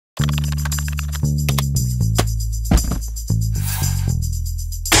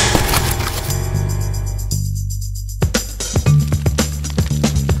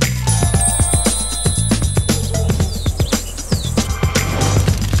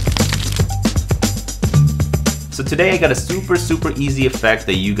So today I got a super easy effect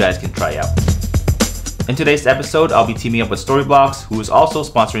that you guys can try out. In today's episode, I'll be teaming up with Storyblocks, who is also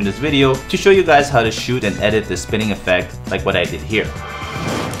sponsoring this video, to show you guys how to shoot and edit this spinning effect like what I did here.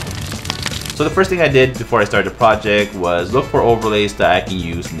 So the first thing I did before I started the project was look for overlays that I can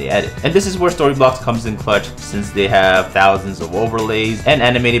use in the edit. And this is where Storyblocks comes in clutch, since they have thousands of overlays and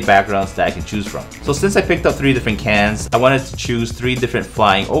animated backgrounds that I can choose from. So since I picked up 3 different cans, I wanted to choose 3 different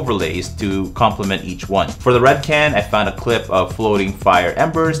flying overlays to complement each one. For the red can, I found a clip of floating fire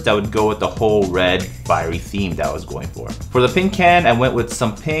embers that would go with the whole red fiery theme that I was going for. For the pink can, I went with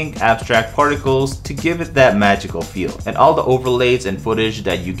some pink abstract particles to give it that magical feel. And all the overlays and footage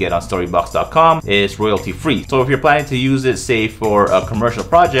that you get on Storyblocks.com is royalty free. So if you're planning to use it, say for a commercial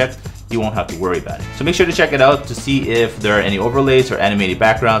project, you won't have to worry about it. So make sure to check it out to see if there are any overlays or animated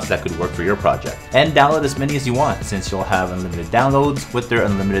backgrounds that could work for your project. And download as many as you want, since you'll have unlimited downloads with their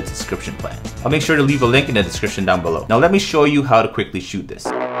unlimited subscription plan. I'll make sure to leave a link in the description down below. Now let me show you how to quickly shoot this.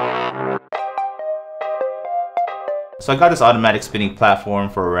 So I got this automatic spinning platform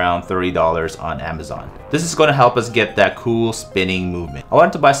for around $30 on Amazon. This is going to help us get that cool spinning movement. I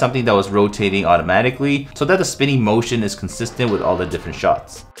wanted to buy something that was rotating automatically so that the spinning motion is consistent with all the different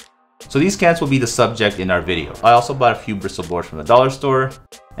shots. So these cans will be the subject in our video. I also bought a few bristle boards from the dollar store,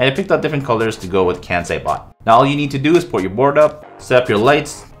 and I picked out different colors to go with cans I bought. Now all you need to do is put your board up, set up your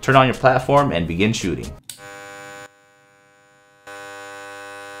lights, turn on your platform, and begin shooting.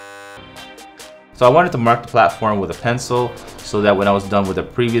 So I wanted to mark the platform with a pencil so that when I was done with the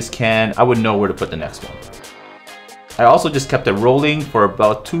previous can, I would know where to put the next one. I also just kept it rolling for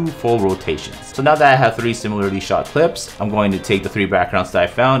about 2 full rotations. So now that I have 3 similarly shot clips, I'm going to take the 3 backgrounds that I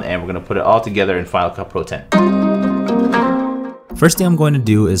found and we're going to put it all together in Final Cut Pro 10. First thing I'm going to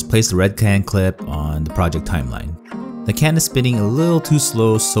do is place the red can clip on the project timeline. The can is spinning a little too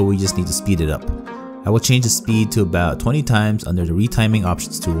slow, so we just need to speed it up. I will change the speed to about 20 times under the retiming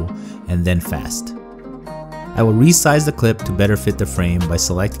options tool and then fast. I will resize the clip to better fit the frame by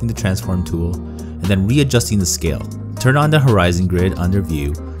selecting the transform tool and then readjusting the scale. Turn on the horizon grid under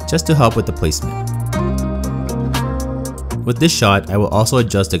view just to help with the placement. With this shot, I will also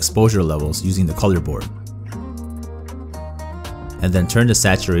adjust the exposure levels using the color board. And then turn the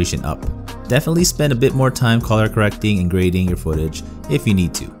saturation up. Definitely spend a bit more time color correcting and grading your footage if you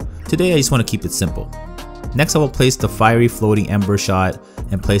need to. Today I just want to keep it simple. Next I will place the fiery floating ember shot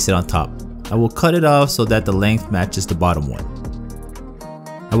and place it on top. I will cut it off so that the length matches the bottom one.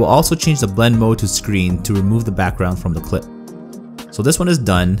 I will also change the blend mode to screen to remove the background from the clip. So this one is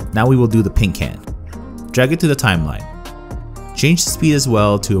done. Now we will do the pink can. Drag it to the timeline. Change the speed as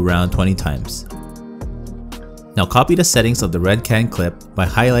well to around 20 times. Now copy the settings of the red can clip by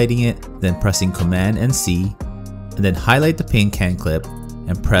highlighting it, then pressing Command and C, and then highlight the pink can clip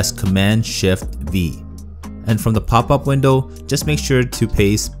and press Command-Shift-V. And from the pop-up window, just make sure to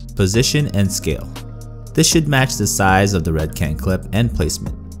paste position and scale. This should match the size of the red can clip and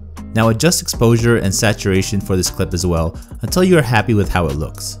placement. Now adjust exposure and saturation for this clip as well until you are happy with how it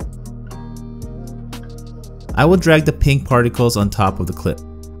looks. I will drag the pink particles on top of the clip.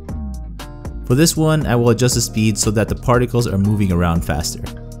 For this one, I will adjust the speed so that the particles are moving around faster.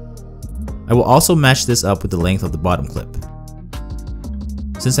 I will also match this up with the length of the bottom clip.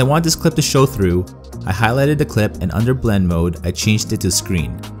 Since I want this clip to show through, I highlighted the clip and under blend mode, I changed it to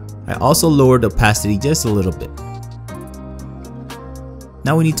screen. I also lowered the opacity just a little bit.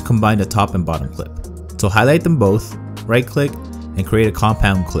 Now we need to combine the top and bottom clip. So highlight them both, right click, and create a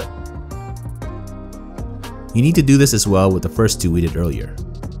compound clip. You need to do this as well with the first 2 we did earlier.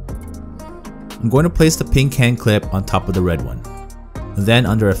 I'm going to place the pink can clip on top of the red one. Then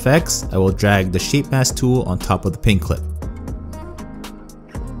under effects, I will drag the shape mask tool on top of the pink clip.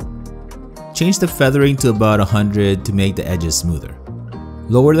 Change the feathering to about 100 to make the edges smoother.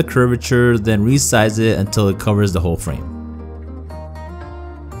 Lower the curvature, then resize it until it covers the whole frame.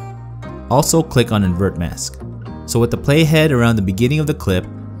 Also click on invert mask. So with the playhead around the beginning of the clip,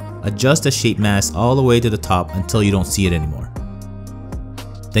 adjust the shape mask all the way to the top until you don't see it anymore.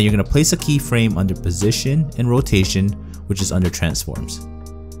 Then you're going to place a keyframe under position and rotation, which is under transforms.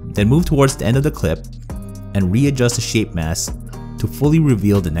 Then move towards the end of the clip and readjust the shape mask to fully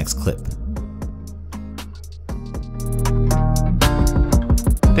reveal the next clip.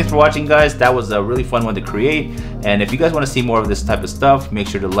 Thanks for watching, guys. That was a really fun one to create. And if you guys want to see more of this type of stuff, make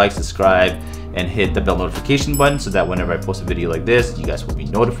sure to like, subscribe, and hit the bell notification button so that whenever I post a video like this, you guys will be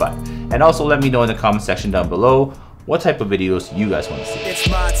notified. And also let me know in the comment section down below what type of videos you guys want to see. It's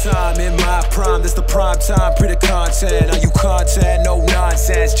my time in my prime. This the prime time. Pretty content. Are you content? No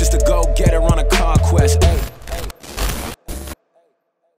nonsense. Just a go-getter on a conquest.